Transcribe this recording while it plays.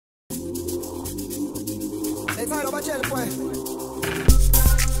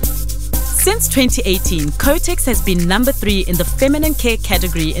Since 2018, Kotex has been number 3 in the feminine care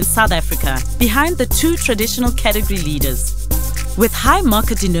category in South Africa, behind the 2 traditional category leaders. With high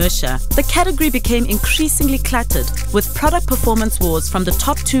market inertia, the category became increasingly cluttered with product performance wars from the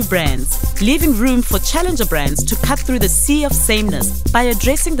top 2 brands, leaving room for challenger brands to cut through the sea of sameness by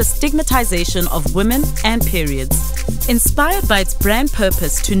addressing the stigmatization of women and periods. Inspired by its brand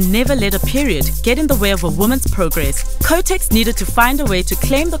purpose to never let a period get in the way of a woman's progress, Kotex needed to find a way to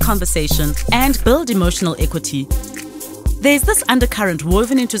claim the conversation and build emotional equity. There's this undercurrent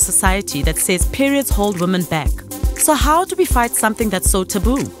woven into society that says periods hold women back. So how do we fight something that's so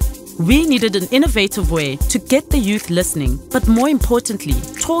taboo? We needed an innovative way to get the youth listening, but more importantly,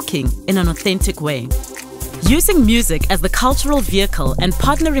 talking in an authentic way. Using music as the cultural vehicle and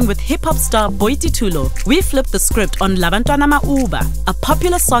partnering with hip-hop star Boiti Tulo, we flipped the script on Labantwana Mauba, a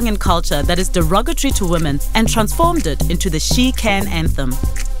popular song and culture that is derogatory to women, and transformed it into the She Can anthem.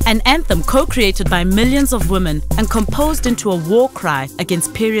 An anthem co-created by millions of women and composed into a war cry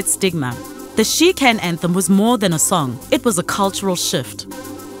against period stigma. The She Can anthem was more than a song, it was a cultural shift.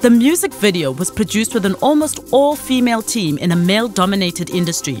 The music video was produced with an almost all-female team in a male-dominated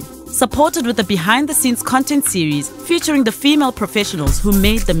industry, supported with a behind-the-scenes content series featuring the female professionals who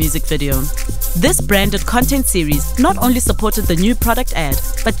made the music video. This branded content series not only supported the new product ad,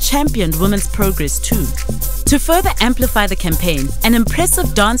 but championed women's progress too. To further amplify the campaign, an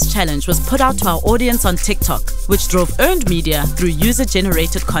impressive dance challenge was put out to our audience on TikTok, which drove earned media through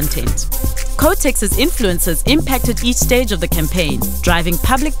user-generated content. Kotex's influencers impacted each stage of the campaign, driving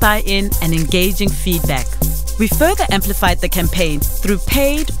public buy-in and engaging feedback. We further amplified the campaign through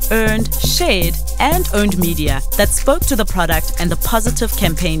paid, earned, shared, and owned media that spoke to the product and the positive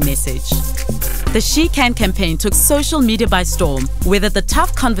campaign message. The She Can campaign took social media by storm, weathered the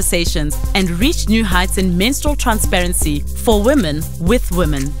tough conversations, and reached new heights in menstrual transparency for women,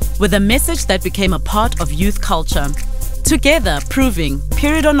 with a message that became a part of youth culture. Together, proving,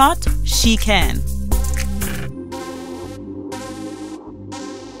 period or not, she can.